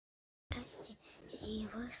Здрасте, и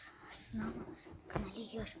вы снова на канале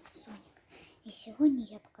Ежик Соник. И сегодня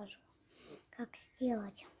я покажу, как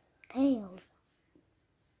сделать тейлза.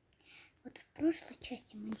 Вот в прошлой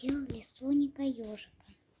части мы делали Соника Ежика.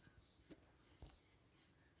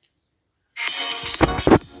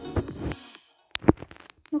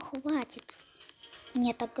 Ну хватит,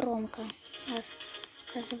 мне так громко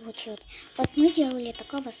озвучивать. Вот мы делали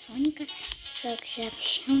такого Соника. Сейчас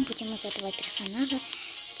мы будем из этого персонажа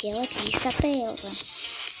делать лиса тейлза.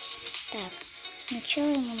 Так, сначала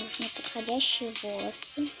ему нужны подходящие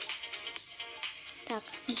волосы. Так,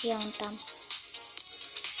 где он там?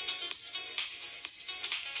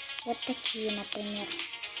 Вот такие, например.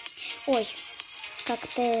 Ой, как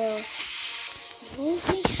тейлз.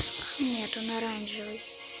 Желтый? Нет, он оранжевый.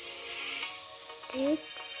 Так.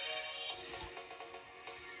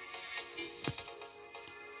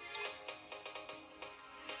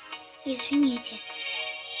 Извините,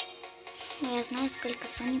 но я знаю, сколько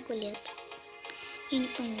Сонику лет. Я не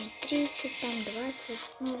помню, 30, там 20,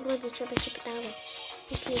 ну вроде что-то типа того.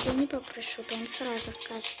 Если я не попрошу, то он сразу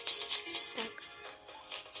скажет. Так,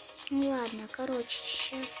 ну ладно, короче,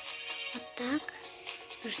 сейчас вот так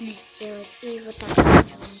нужно сделать. И вот так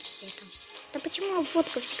оранжевым цветом. Да почему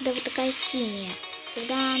обводка всегда вот такая синяя,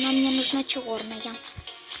 когда она мне нужна черная?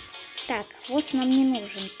 Так, вот нам не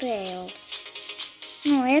нужен тейлз.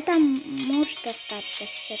 Ну, это может остаться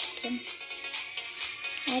все-таки.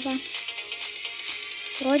 Оба.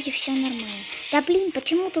 Вроде все нормально. Да блин,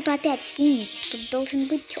 почему тут опять синий? Тут должен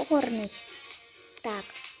быть черный. Так.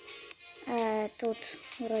 Тут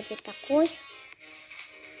вроде такой.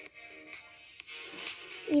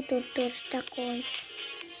 И тут тоже такой.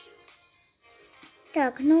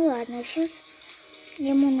 Так, ну ладно, сейчас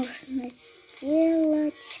ему нужно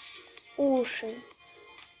сделать уши.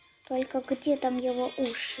 Только где там его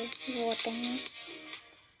уши? Вот они.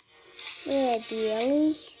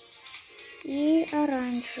 Белый и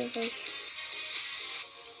оранжевый.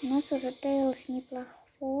 У нас уже тейлз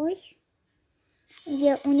неплохой.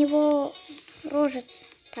 У него рожец.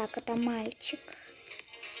 Так, это мальчик.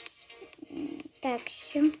 Так,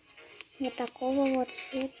 все. Вот такого вот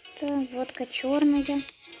цвета. Водка черная.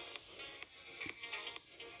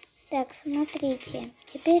 Так, смотрите.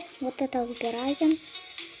 Теперь вот это убираем.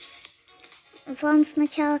 Вам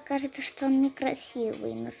сначала кажется, что он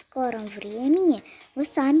некрасивый, но в скором времени вы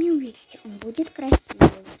сами увидите, он будет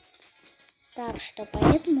красивый. Так что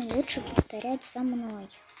поэтому лучше повторять за мной.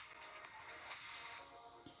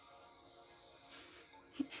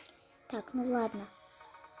 Так, ну ладно.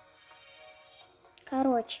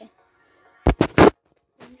 Короче.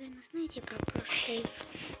 Вы, наверное, знаете про прошлое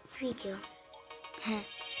видео.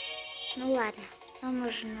 Ну ладно. Нам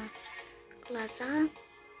нужно глаза.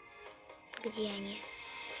 Где они?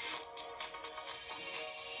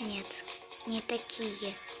 Нет, не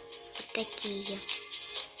такие. Вот такие.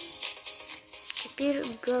 Теперь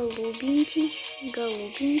голубенький.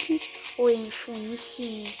 Голубенький. Ой, фу, не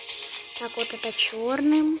синий. Так, вот это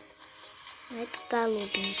черным. Это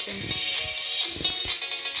голубеньким.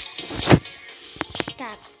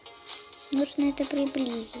 Так, нужно это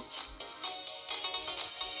приблизить.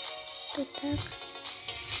 Тут так.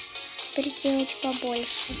 Теперь сделать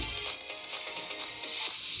побольше.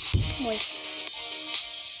 Ой,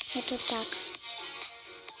 это так.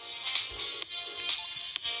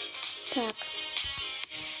 Так.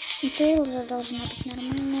 У тейлза должна быть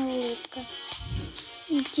нормальная улыбка.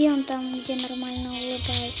 Где он там, где нормально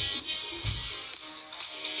улыбается?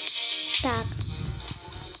 Так.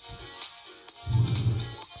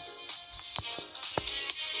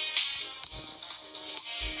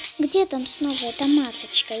 Где там снова эта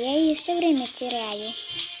масочка? Я ее все время теряю.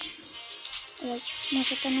 Ой,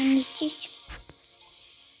 может она не здесь?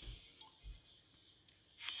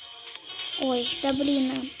 Ой, да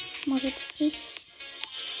блин, может здесь?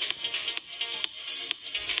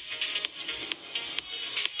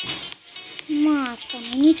 Маска,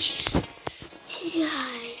 ну не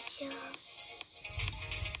теряйся.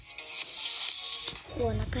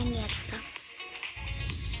 О, наконец-то.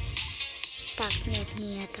 Так, нет,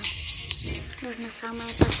 не это. Нужно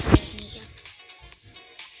самое последнее.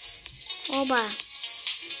 Оба.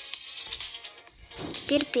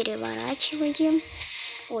 Теперь переворачиваем.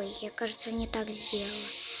 Ой, я, кажется, не так сделала.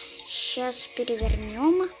 Сейчас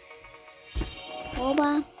перевернем.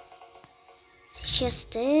 Оба. Сейчас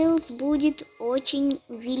тейлз будет очень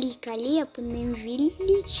великолепным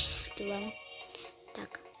величеством.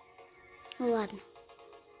 Так, ну ладно.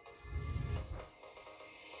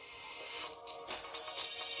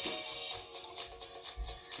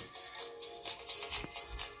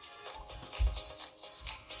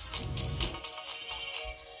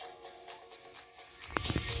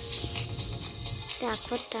 Так,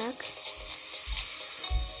 вот так.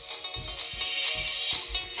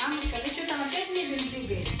 Мамочка, ты что там опять мебель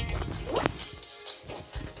двигаешь?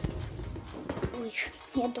 Ой,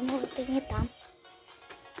 я думала, ты не там.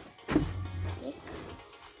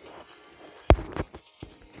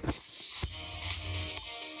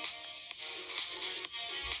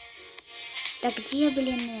 Да где,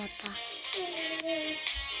 блин, это?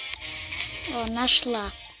 О,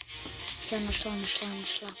 нашла. Все,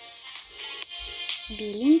 нашла.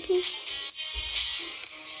 Беленький.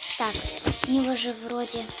 Так, у него же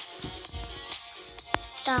вроде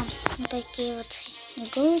там вот такие вот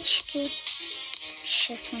иголочки.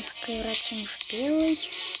 Сейчас мы их превратим в белый.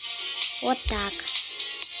 Вот так.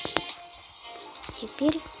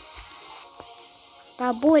 Теперь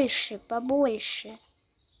побольше.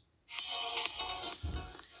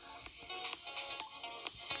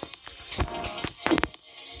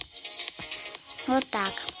 Вот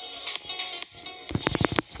так.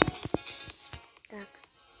 Так.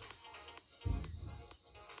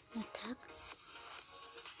 Вот так.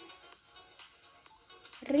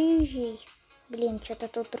 Рыжий. Блин, что-то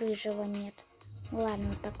тут рыжего нет. Ладно,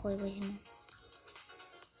 вот такой возьму.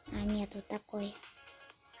 А, нет, вот такой.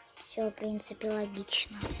 Все, в принципе,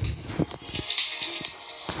 логично.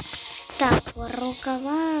 Так,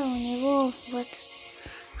 рукава у него вот...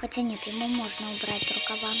 Хотя нет, ему можно убрать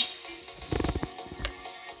рукава.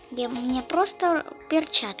 Мне просто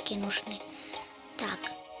перчатки нужны. Так.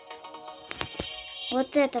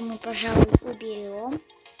 Вот это мы, пожалуй, уберем.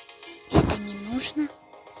 Это не нужно.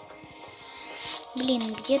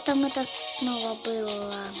 Блин, где там это снова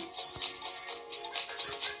было?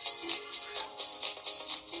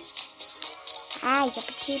 А, я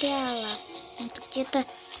потеряла. Это где-то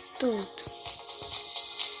тут.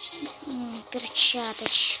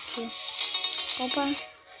 Перчаточки. Опа.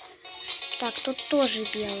 Так, тут тоже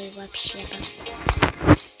белый вообще-то.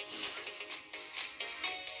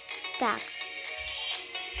 Так.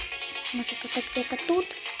 Может, это где-то тут?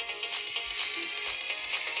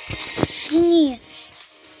 Не.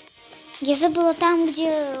 Я забыла там, где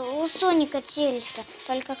у Соника тейлза.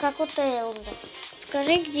 Только как у тейлза.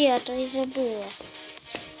 Скажи, где, а то и забыла.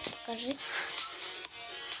 Покажи.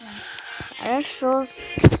 Хорошо.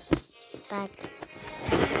 Так.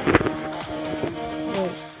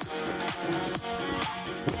 Ой.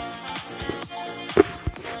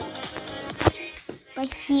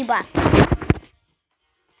 Спасибо.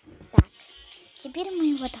 Так. Теперь мы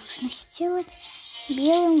его должны сделать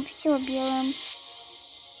белым. Все белым.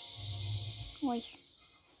 Ой.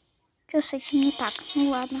 Что с этим не так? Ну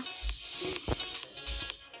ладно.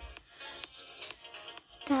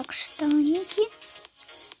 Так, штаники.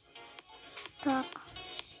 Так.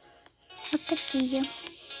 Вот такие.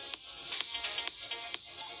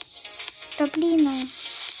 Да блин,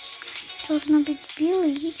 должен быть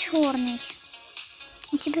белый и черный.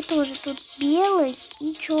 У тебя тоже тут белый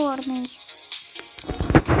и черный.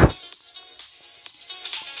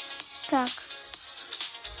 Так.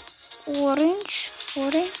 Оранж.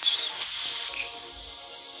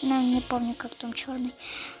 Ну, не помню, как там черный.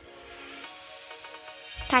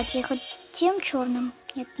 Так, я хоть тем черным?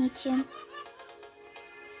 Нет, не тем.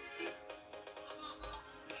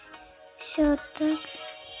 Все так.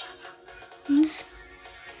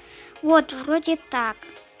 Вот, вроде так.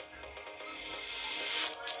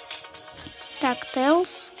 Так, тейлз.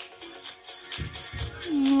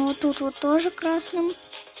 Ну, вот тут вот тоже красным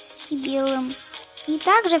и белым. И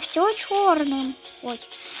также все черным. Ой,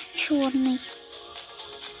 черный.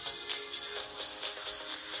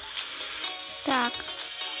 Так.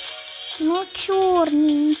 Ну,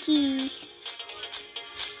 черненький.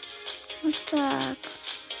 Вот так.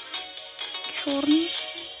 Черный.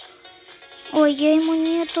 Ой, я ему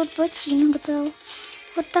не тот ботинок дал.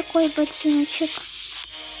 Вот такой ботиночек.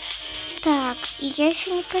 Так, и я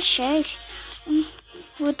еще не прощаюсь.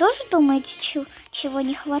 Вы тоже думаете, чего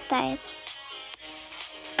не хватает?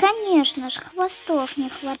 Конечно же, хвостов не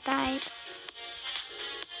хватает.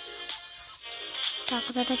 Так,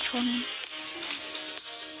 вот это черный.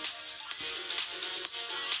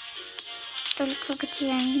 Только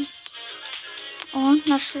где они? О,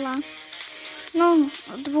 нашла. Ну,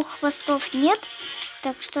 2 хвостов нет,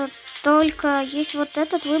 так что только есть вот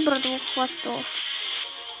этот выбор 2 хвостов.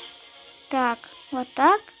 Так, вот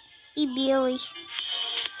так и белый.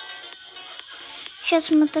 Сейчас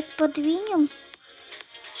мы так подвинем,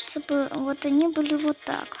 чтобы вот они были вот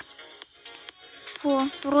так. О,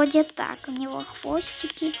 вроде так. У него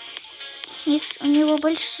хвостики. У него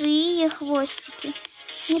большие хвостики.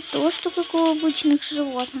 Не то, что как у обычных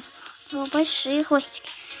животных. У него большие хвостики.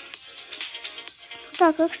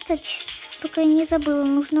 Так, и, кстати, Пока я не забыла,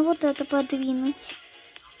 нужно вот это подвинуть.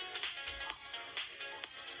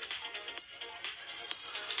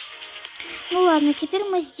 Ну ладно, теперь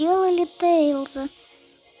мы сделали тейлза.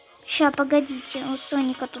 Ща, погодите, у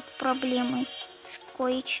Соника тут проблемы с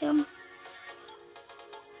кое-чем.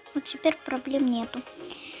 Вот теперь проблем нету.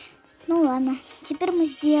 Ну ладно, теперь мы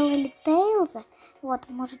сделали тейлза. Вот,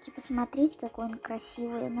 можете посмотреть, какой он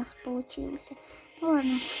красивый у нас получился. Ну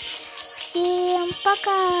ладно, всем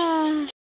пока!